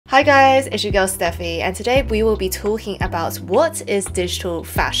Hi guys, it's your girl Steffi, and today we will be talking about what is digital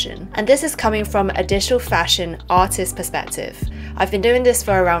fashion. And this is coming from a digital fashion artist perspective. I've been doing this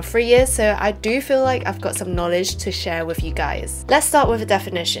for around 3 years, so I do feel like I've got some knowledge to share with you guys. Let's start with a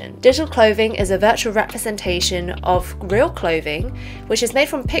definition. Digital clothing is a virtual representation of real clothing, which is made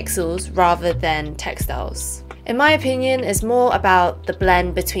from pixels rather than textiles. In my opinion, it's more about the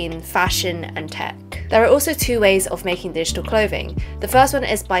blend between fashion and tech. There are also two ways of making digital clothing. The first one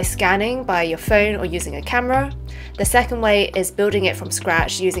is by scanning by your phone or using a camera. The second way is building it from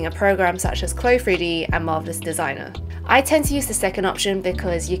scratch using a program such as Clo3D and Marvelous Designer. I tend to use the second option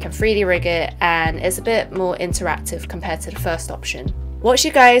because you can 3D rig it and it's a bit more interactive compared to the first option. What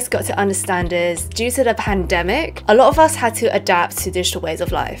you guys got to understand is, due to the pandemic, a lot of us had to adapt to digital ways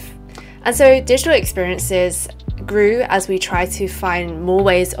of life. And so digital experiences grew as we tried to find more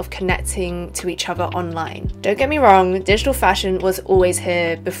ways of connecting to each other online. Don't get me wrong, digital fashion was always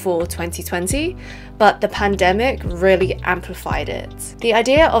here before 2020, but the pandemic really amplified it. The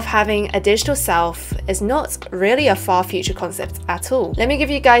idea of having a digital self is not really a far future concept at all. Let me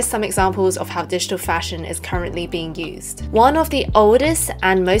give you guys some examples of how digital fashion is currently being used. One of the oldest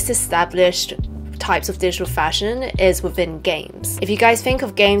and most established types of digital fashion is within games. If you guys think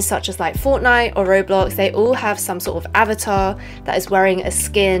of games such as like Fortnite or Roblox, they all have some sort of avatar that is wearing a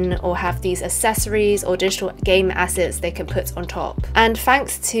skin or have these accessories or digital game assets they can put on top. And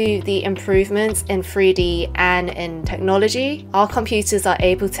thanks to the improvements in 3D and in technology, our computers are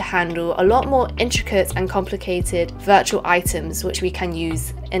able to handle a lot more intricate and complicated virtual items which we can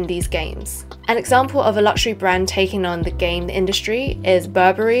use in these games. An example of a luxury brand taking on the game industry is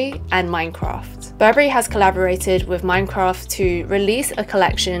Burberry and Minecraft. Burberry has collaborated with Minecraft to release a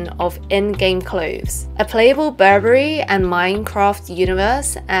collection of in-game clothes, a playable Burberry and Minecraft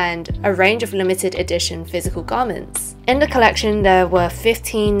universe, and a range of limited edition physical garments. In the collection, there were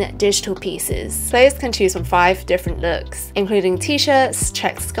 15 digital pieces. Players can choose from 5 different looks, including t-shirts,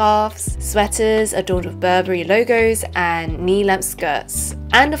 checked scarves, sweaters adorned with Burberry logos, and knee-length skirts.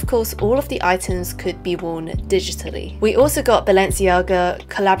 And of course, all of the items could be worn digitally. We also got Balenciaga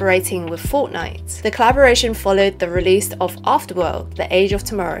collaborating with Fortnite. The collaboration followed the release of Afterworld: The Age of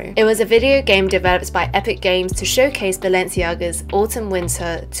Tomorrow. It was a video game developed by Epic Games to showcase Balenciaga's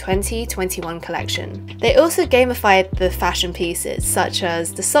Autumn-Winter 2021 collection. They also gamified the fashion pieces, such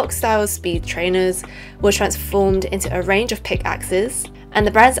as the sock-style speed trainers were transformed into a range of pickaxes, and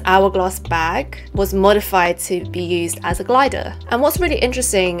the brand's hourglass bag was modified to be used as a glider. And what's really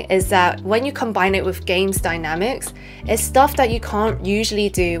interesting is that when you combine it with games dynamics, it's stuff that you can't usually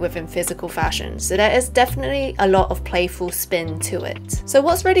do within physical fashion. So there is definitely a lot of playful spin to it. So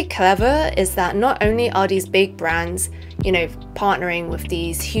what's really clever is that not only are these big brands, partnering with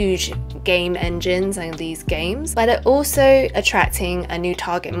these huge game engines and these games, but they're also attracting a new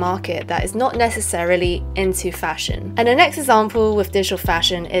target market that is not necessarily into fashion. And the next example with digital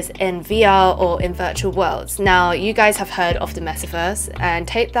fashion is in VR or in virtual worlds. Now, you guys have heard of the metaverse, and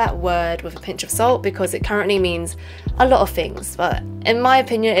take that word with a pinch of salt because it currently means a lot of things, but in my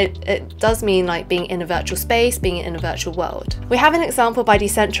opinion it does mean like being in a virtual space, being in a virtual world. We have an example by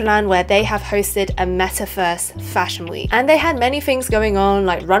Decentraland where they have hosted a metaverse fashion week, and they had many things going on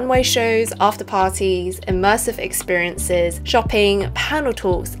like runway shows, after parties, immersive experiences, shopping, panel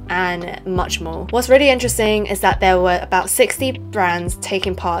talks, and much more. What's really interesting is that there were about 60 brands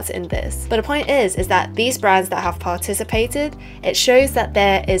taking part in this. But the point is that these brands that have participated, it shows that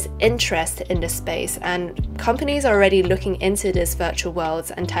there is interest in this space and companies are already looking into this virtual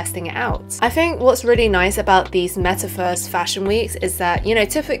worlds and testing it out. I think what's really nice about these metaverse fashion weeks is that,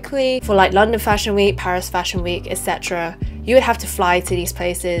 typically for like London Fashion Week, Paris Fashion Week, etc., you would have to fly to these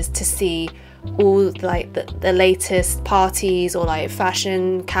places to see all like the latest parties or like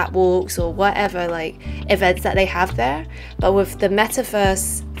fashion catwalks or whatever like events that they have there. But with the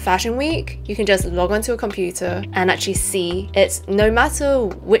metaverse fashion week, you can just log onto a computer and actually see it no matter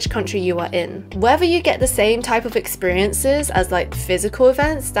which country you are in. Whether you get the same type of experiences as like physical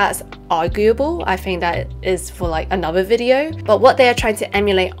events, that's arguable. I think that is for like another video. But what they are trying to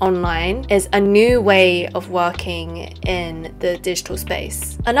emulate online is a new way of working in the digital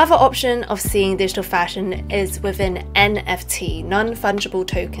space. Another option of seeing digital fashion is within NFT, non-fungible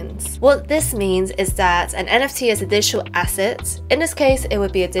tokens. What this means is that an NFT is a digital asset. In this case, it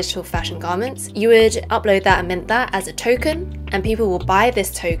would be a digital fashion garment. You would upload that and mint that as a token, and people will buy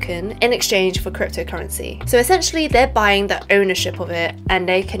this token in exchange for cryptocurrency. So essentially they're buying the ownership of it, and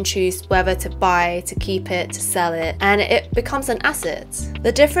they can choose whether to buy, to keep it, to sell it, and it becomes an asset.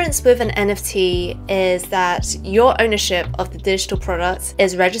 The difference with an NFT is that your ownership of the digital product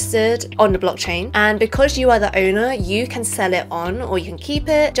is registered on the blockchain, and because you are the owner, you can sell it on or you can keep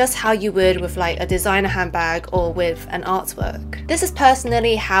it just how you would with like a designer handbag or with an artwork. This is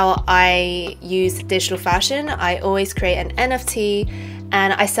personally how I use digital fashion. I always create an NFT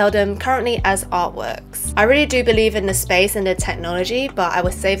and I sell them currently as artworks. I really do believe in the space and the technology, but I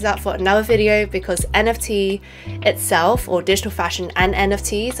will save that for another video because NFT itself, or digital fashion and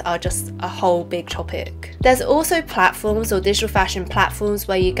NFTs, are just a whole big topic. There's also platforms or digital fashion platforms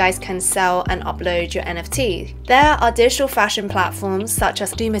where you guys can sell and upload your NFT. There are digital fashion platforms such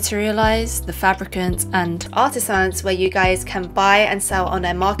as Dematerialize, The Fabricant, and Artisans where you guys can buy and sell on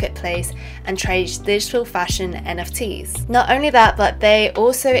their marketplace and trade digital fashion NFTs. Not only that, but they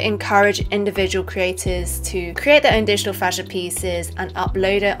also encourage individual creators to create their own digital fashion pieces and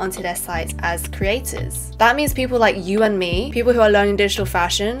upload it onto their sites as creators. That means people like you and me, people who are learning digital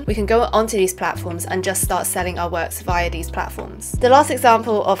fashion, we can go onto these platforms and just start selling our works via these platforms. The last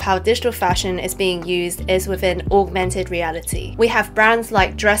example of how digital fashion is being used is within augmented reality. We have brands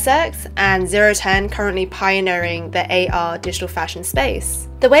like DressX and 010 currently pioneering the AR digital fashion space.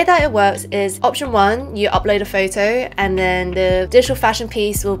 The way that it works is option 1, you upload a photo and then the digital fashion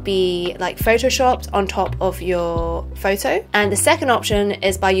piece will be like photoshopped on top of your photo. And the second option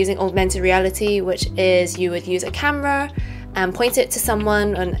is by using augmented reality, which is you would use a camera and point it to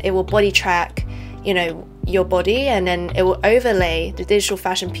someone and it will body track, you know, your body, and then it will overlay the digital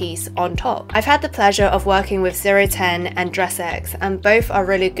fashion piece on top. I've had the pleasure of working with 010 and DressX, and both are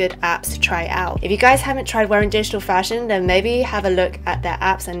really good apps to try out. If you guys haven't tried wearing digital fashion, then maybe have a look at their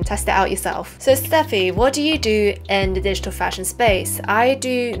apps and test it out yourself. So Steffi, what do you do in the digital fashion space? I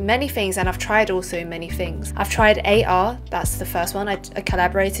do many things, and I've tried also many things. I've tried AR, that's the first one. I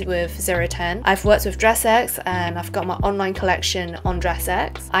collaborated with 010. I've worked with DressX and I've got my online collection on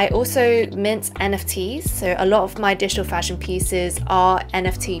DressX. I also mint NFTs. So a lot of my digital fashion pieces are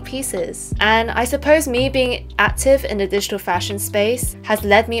NFT pieces. And I suppose me being active in the digital fashion space has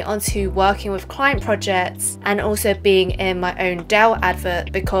led me onto working with client projects and also being in my own Dell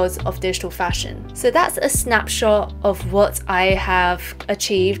advert because of digital fashion. So that's a snapshot of what I have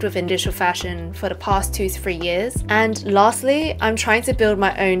achieved within digital fashion for the past 2 to 3 years. And lastly, I'm trying to build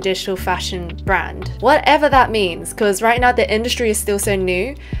my own digital fashion brand, whatever that means, because right now the industry is still so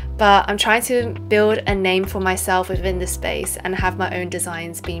new. But I'm trying to build a name for myself within this space and have my own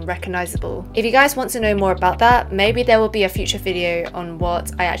designs being recognizable. If you guys want to know more about that, maybe there will be a future video on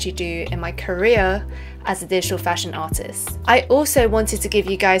what I actually do in my career as a digital fashion artist. I also wanted to give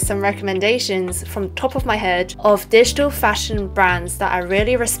you guys some recommendations from top of my head of digital fashion brands that I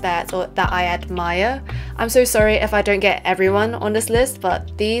really respect or that I admire. I'm so sorry if I don't get everyone on this list,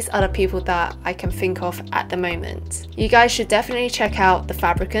 but these are the people that I can think of at the moment. You guys should definitely check out The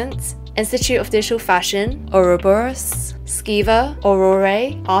Fabricant, Institute of Digital Fashion, Ouroboros, Skiva,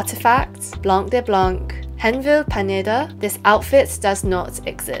 Aurore, Artifact, Blanc de Blanc, Henville Paneda, This Outfit Does Not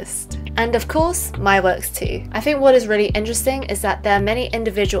Exist. And of course, my works too. I think what is really interesting is that there are many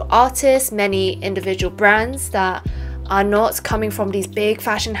individual artists, many individual brands that are not coming from these big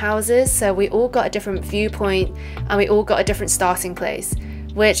fashion houses, so we all got a different viewpoint and we all got a different starting place,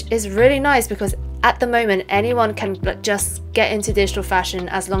 which is really nice because at the moment anyone can just get into digital fashion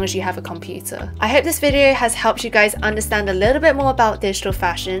as long as you have a computer. I hope this video has helped you guys understand a little bit more about digital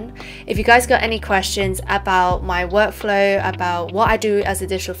fashion. If you guys got any questions about my workflow, about what I do as a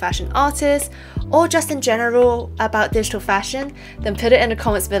digital fashion artist, or just in general about digital fashion, then put it in the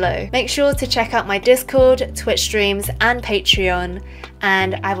comments below. Make sure to check out my Discord, Twitch streams, and Patreon,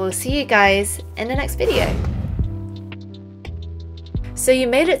 and I will see you guys in the next video. So you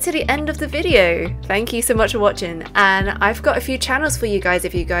made it to the end of the video. Thank you so much for watching, and I've got a few channels for you guys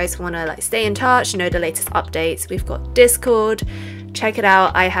if you guys want to like stay in touch, know the latest updates. We've got Discord, check it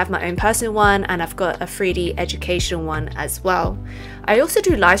out. I have my own personal one and I've got a 3D education one as well. I also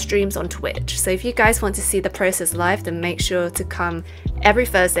do live streams on Twitch, so if you guys want to see the process live, then make sure to come every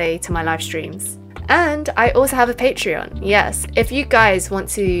Thursday to my live streams. And I also have a Patreon. Yes, if you guys want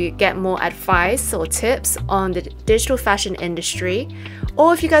to get more advice or tips on the digital fashion industry,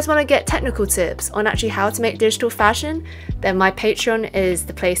 or if you guys want to get technical tips on actually how to make digital fashion, then my Patreon is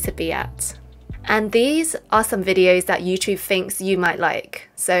the place to be at. And these are some videos that YouTube thinks you might like,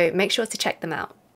 so make sure to check them out.